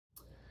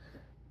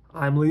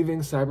I'm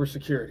leaving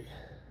cybersecurity.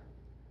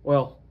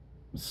 Well,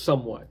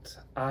 somewhat.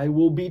 I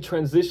will be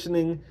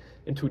transitioning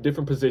into a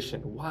different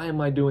position. Why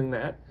am I doing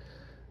that?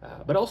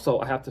 But also,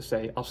 I have to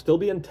say, I'll still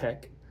be in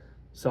tech,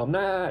 so I'm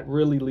not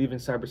really leaving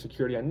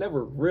cybersecurity. I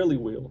never really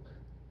will,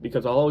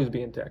 because I'll always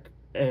be in tech,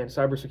 and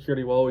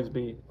cybersecurity will always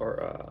be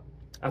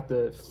at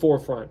the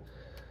forefront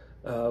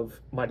of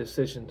my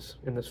decisions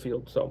in this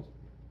field. So,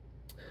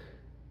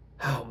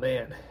 oh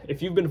man,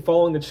 if you've been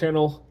following the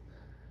channel,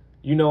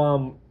 you know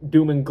I'm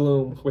doom and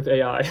gloom with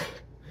AI.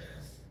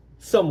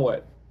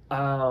 Somewhat.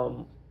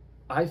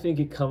 I think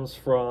it comes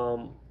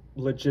from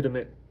a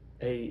legitimate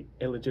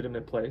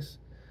place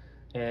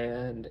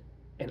and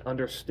an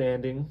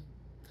understanding.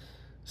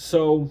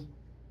 So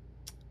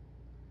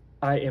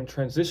I am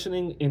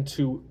transitioning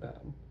into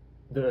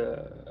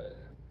the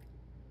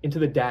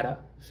data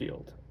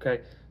field.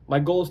 Okay, my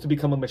goal is to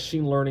become a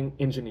machine learning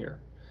engineer.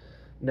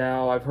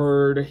 Now, I've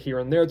heard here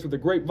and there through the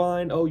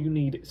grapevine, oh, you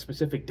need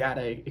specific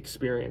data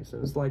experience.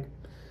 And it's like,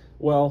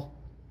 well,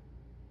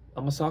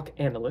 I'm a SOC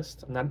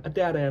analyst. I'm not a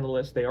data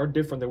analyst. They are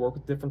different. They work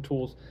with different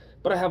tools.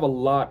 But I have a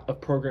lot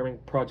of programming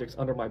projects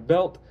under my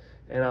belt.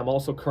 And I'm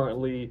also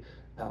currently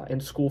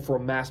in school for a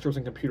master's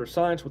in computer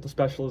science with a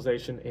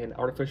specialization in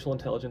artificial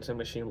intelligence and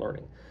machine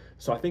learning.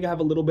 So I think I have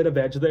a little bit of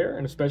edge there.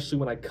 And especially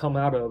when I come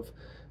out of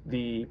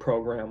the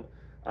program,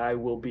 I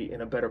will be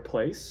in a better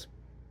place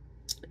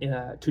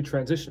to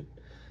transition.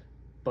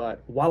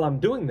 But while I'm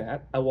doing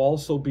that, I will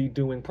also be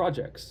doing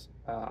projects.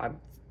 I've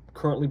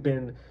currently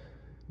been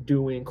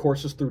doing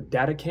courses through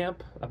Data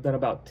Camp. I've done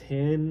about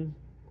 10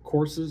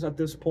 courses at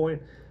this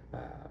point,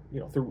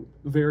 through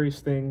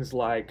various things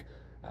like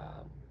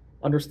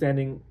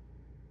understanding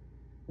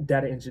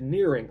data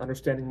engineering,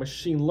 understanding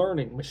machine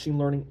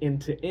learning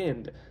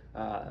end-to-end,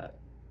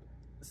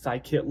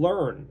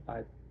 scikit-learn.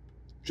 I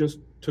just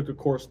took a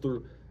course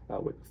through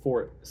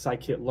for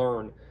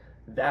scikit-learn.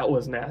 That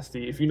was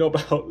nasty. If you know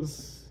about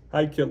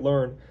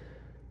scikit-learn,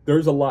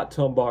 there's a lot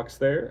to unbox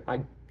there.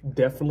 I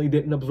definitely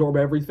didn't absorb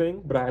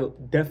everything, but I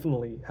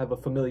definitely have a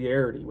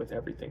familiarity with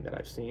everything that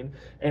I've seen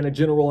and a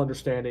general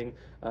understanding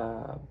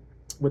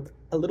with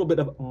a little bit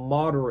of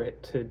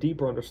moderate to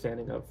deeper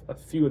understanding of a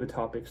few of the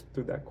topics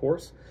through that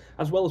course,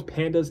 as well as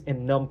pandas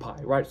and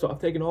NumPy, right? So I've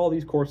taken all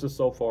these courses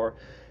so far,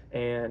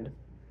 and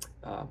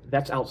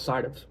that's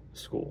outside of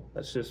school.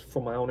 That's just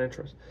for my own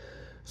interest.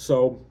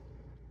 So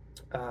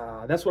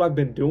that's what I've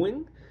been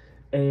doing,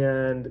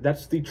 and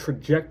that's the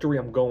trajectory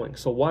I'm going.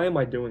 So why am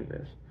I doing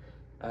this?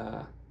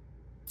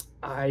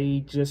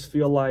 I just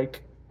feel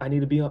like I need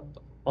to be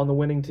on the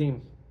winning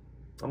team.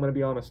 I'm going to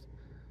be honest.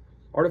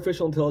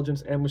 Artificial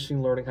intelligence and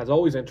machine learning has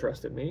always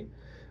interested me,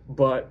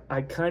 but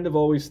I kind of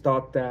always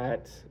thought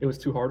that it was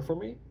too hard for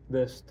me,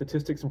 the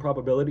statistics and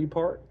probability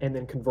part, and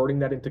then converting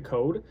that into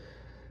code.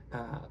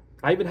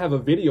 I even have a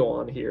video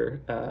on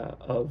here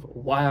of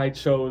why I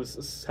chose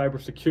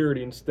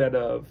cybersecurity instead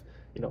of,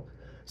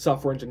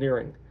 software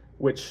engineering,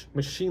 which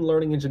machine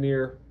learning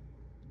engineer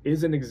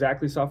isn't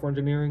exactly software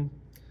engineering.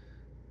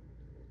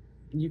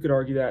 You could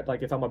argue that,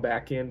 like, if I'm a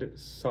back-end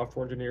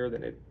software engineer,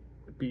 then it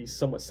would be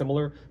somewhat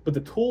similar. But the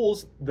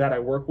tools that I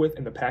work with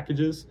and the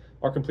packages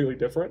are completely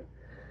different.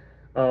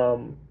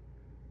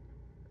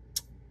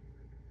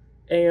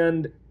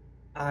 And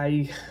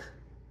I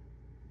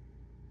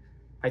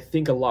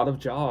think a lot of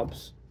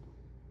jobs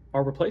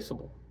are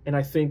replaceable. And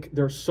I think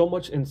there's so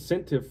much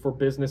incentive for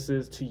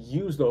businesses to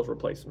use those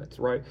replacements,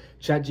 right?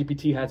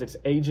 ChatGPT has its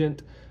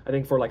agent, I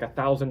think for like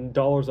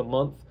 $1,000 a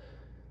month.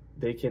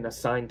 They can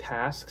assign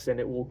tasks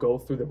and it will go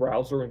through the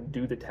browser and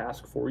do the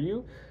task for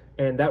you.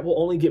 And that will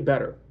only get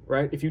better,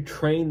 right? If you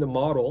train the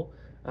model,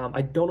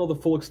 I don't know the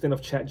full extent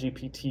of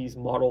ChatGPT's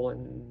model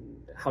and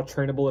how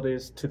trainable it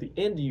is to the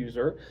end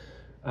user.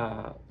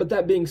 But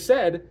that being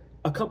said,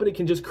 a company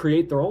can just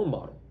create their own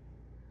model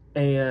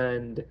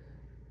and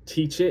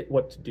teach it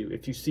what to do.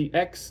 If you see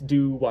X,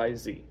 do Y,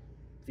 Z.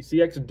 If you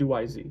see X, do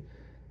Y, Z.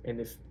 And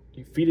if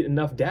you feed it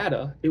enough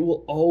data, it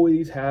will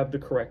always have the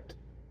correct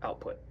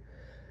output.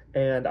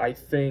 And I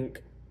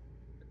think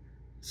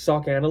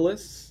SOC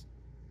analysts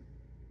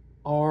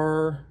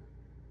I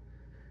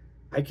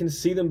can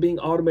see them being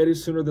automated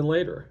sooner than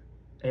later.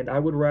 And I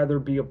would rather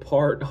be a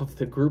part of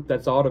the group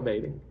that's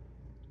automating.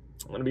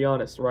 I'm going to be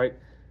honest, right?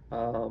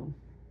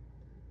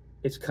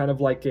 It's kind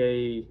of like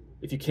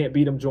if you can't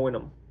beat them, join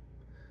them.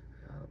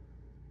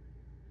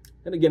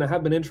 And again, I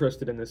have been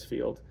interested in this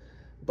field,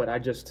 but I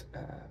just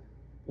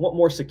want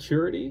more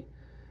security.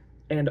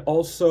 And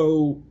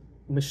also,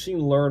 machine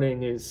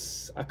learning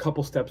is a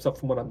couple steps up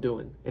from what I'm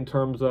doing in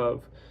terms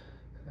of,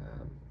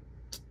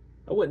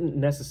 I wouldn't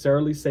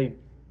necessarily say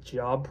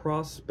job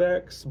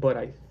prospects, but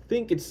I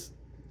think it's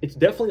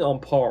definitely on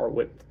par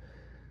with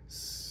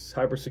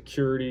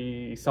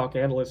cybersecurity, SOC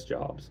analyst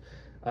jobs.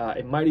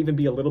 It might even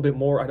be a little bit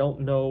more. I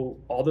don't know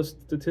all the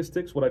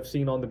statistics. What I've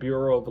seen on the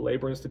Bureau of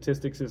Labor and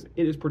Statistics is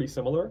it is pretty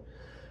similar.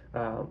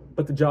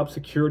 But the job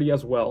security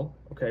as well,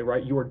 okay,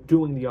 right? You are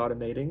doing the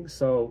automating,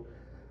 so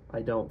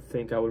I don't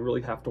think I would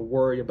really have to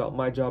worry about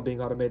my job being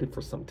automated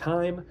for some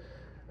time.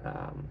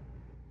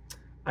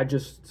 I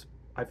just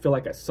I feel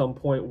like at some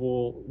point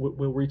we'll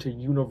reach a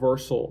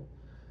universal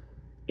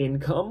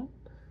income,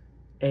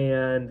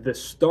 and the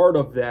start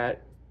of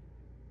that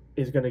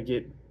is going to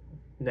get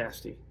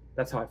nasty.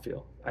 That's how I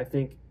feel. I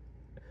think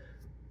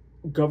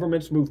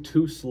governments move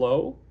too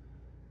slow,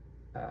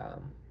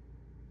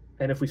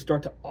 and if we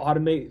start to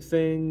automate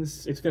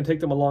things, it's going to take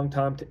them a long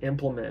time to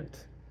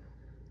implement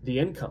the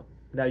income.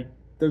 Now,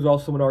 there's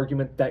also an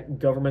argument that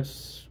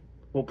governments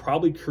will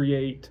probably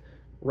create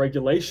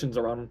regulations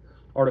around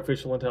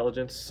artificial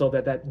intelligence so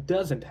that that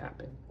doesn't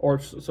happen, or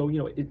so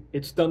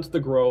it stunts the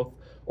growth,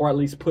 or at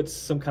least puts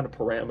some kind of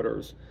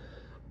parameters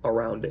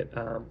around it.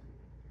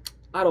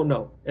 I don't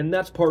know, and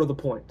that's part of the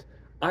point.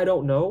 I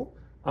don't know.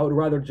 I would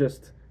rather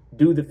just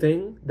do the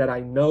thing that I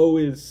know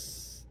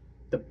is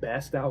the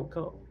best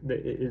outcome,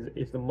 that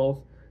is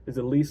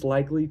the least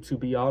likely to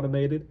be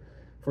automated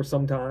for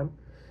some time,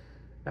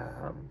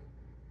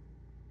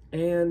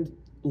 and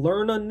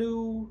learn a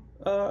new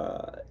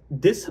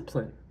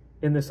discipline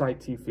in this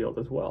IT field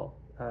as well.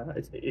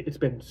 It's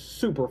been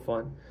super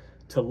fun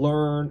to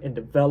learn and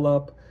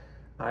develop.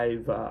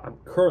 I'm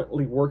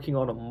currently working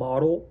on a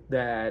model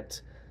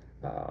that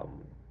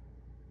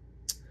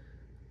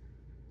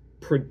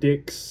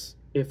predicts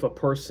if a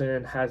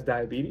person has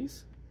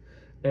diabetes,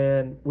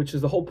 and which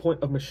is the whole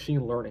point of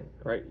machine learning,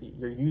 right?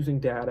 You're using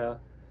data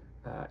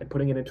and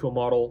putting it into a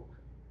model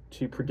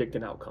to predict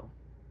an outcome.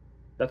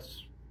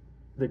 That's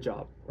the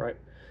job, right?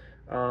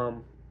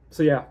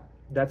 So yeah,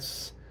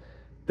 that's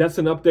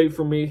an update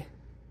for me.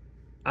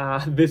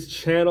 This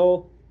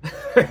channel,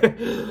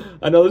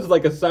 I know this is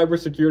like a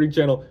cybersecurity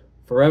channel,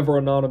 forever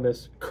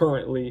anonymous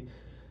currently.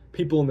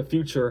 People in the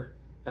future,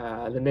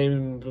 the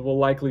name will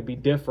likely be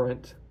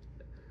different.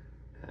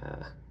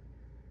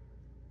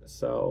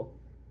 So,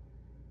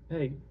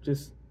 hey,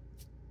 just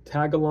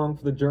tag along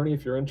for the journey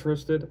if you're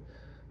interested.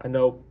 I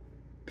know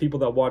people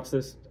that watch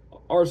this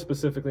are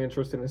specifically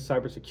interested in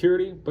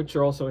cybersecurity, but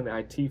you're also in the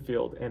IT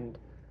field, and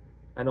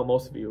I know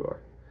most of you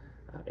are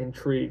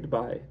intrigued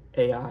by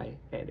AI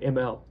and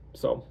ML.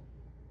 So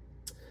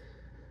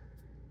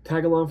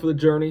tag along for the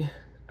journey.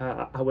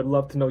 I would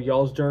love to know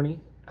y'all's journey,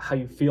 how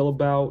you feel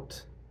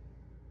about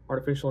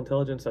artificial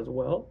intelligence as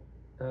well.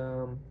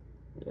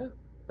 Yeah,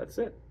 that's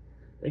it.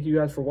 Thank you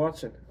guys for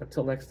watching.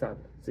 Until next time,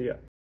 see ya.